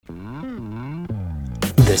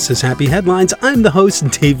This is Happy Headlines. I'm the host,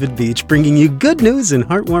 David Beach, bringing you good news and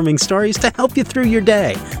heartwarming stories to help you through your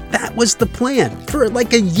day. That was the plan for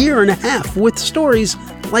like a year and a half with stories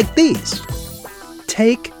like these.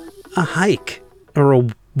 Take a hike or a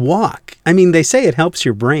walk. I mean, they say it helps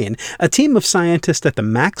your brain. A team of scientists at the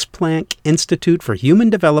Max Planck Institute for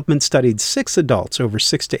Human Development studied 6 adults over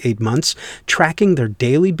 6 to 8 months, tracking their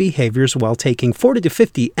daily behaviors while taking 40 to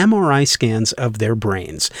 50 MRI scans of their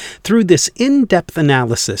brains. Through this in-depth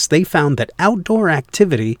analysis, they found that outdoor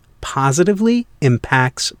activity positively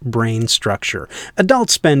impacts brain structure.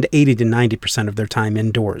 Adults spend 80 to 90% of their time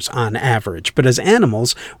indoors on average, but as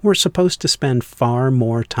animals, we're supposed to spend far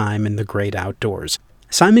more time in the great outdoors.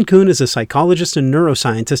 Simon Kuhn is a psychologist and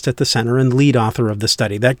neuroscientist at the center and lead author of the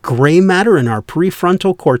study. That gray matter in our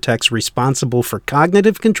prefrontal cortex responsible for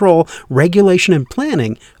cognitive control, regulation, and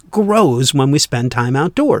planning grows when we spend time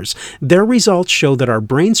outdoors. Their results show that our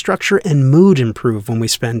brain structure and mood improve when we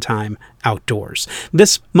spend time outdoors.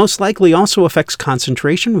 This most likely also affects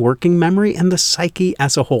concentration, working memory, and the psyche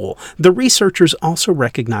as a whole. The researchers also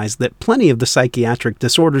recognize that plenty of the psychiatric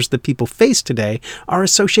disorders that people face today are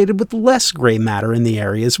associated with less gray matter in the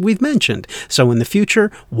areas we've mentioned. So in the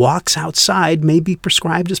future, walks outside may be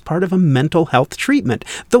prescribed as part of a mental health treatment.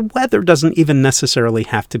 The weather doesn't even necessarily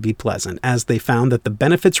have to be pleasant, as they found that the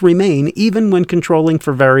benefits remain even when controlling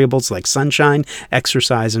for variables like sunshine,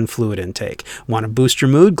 exercise, and fluid intake. Want to boost your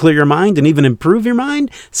mood, clear your mind, and even improve your mind?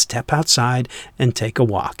 Step outside and take a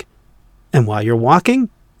walk. And while you're walking,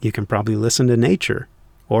 you can probably listen to nature,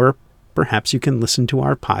 or perhaps you can listen to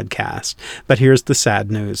our podcast. But here's the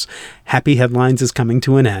sad news. Happy Headlines is coming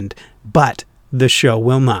to an end, but the show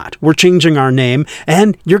will not. We're changing our name,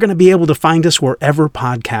 and you're going to be able to find us wherever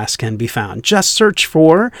podcasts can be found. Just search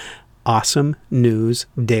for Awesome News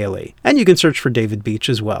Daily. And you can search for David Beach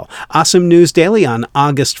as well. Awesome News Daily on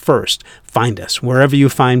August 1st. Find us wherever you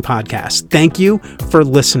find podcasts. Thank you for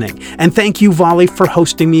listening. And thank you, Volley, for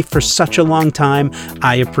hosting me for such a long time.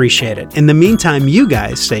 I appreciate it. In the meantime, you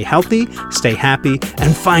guys stay healthy, stay happy,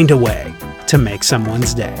 and find a way to make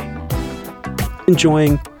someone's day.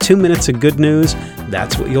 Enjoying 2 minutes of good news?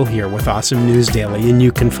 That's what you'll hear with Awesome News Daily, and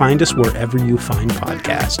you can find us wherever you find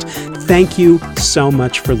podcasts. Thank you so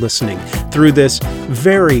much for listening through this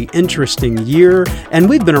very interesting year, and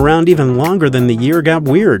we've been around even longer than the year got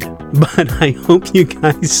weird, but I hope you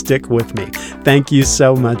guys stick with me. Thank you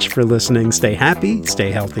so much for listening. Stay happy,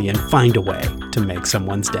 stay healthy, and find a way to make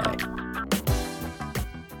someone's day.